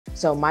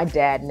So my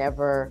dad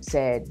never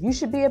said, you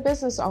should be a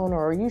business owner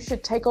or you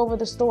should take over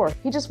the store.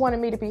 He just wanted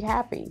me to be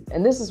happy.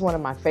 And this is one of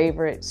my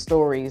favorite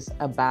stories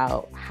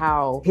about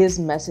how his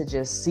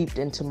messages seeped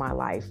into my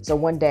life. So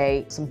one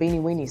day, some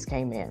Beanie Weenees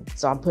came in.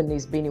 So I'm putting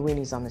these Beanie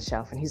Weenees on the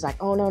shelf and he's like,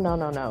 oh, no, no,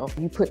 no, no.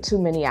 You put too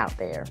many out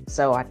there.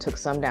 So I took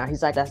some down.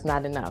 He's like, that's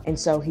not enough. And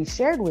so he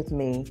shared with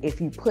me,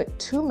 if you put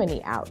too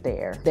many out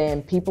there,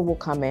 then people will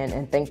come in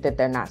and think that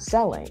they're not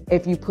selling.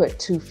 If you put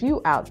too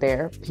few out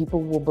there,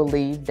 people will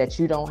believe that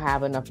you don't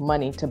have enough money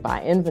to buy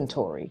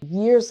inventory.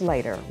 Years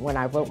later, when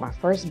I wrote my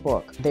first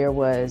book, there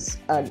was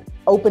an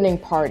opening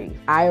party.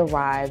 I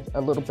arrived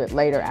a little bit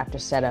later after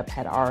setup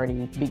had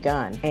already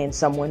begun, and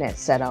someone had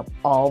set up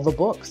all the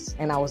books.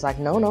 And I was like,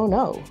 no, no,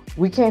 no.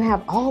 We can't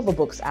have all the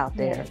books out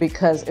there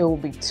because it will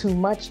be too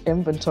much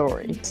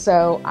inventory.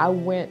 So I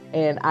went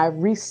and I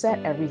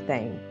reset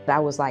everything. I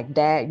was like,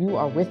 Dad, you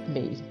are with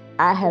me.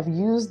 I have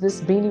used this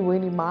Beanie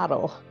Weenie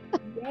model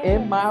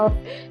in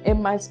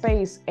my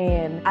space,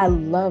 and I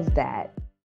love that.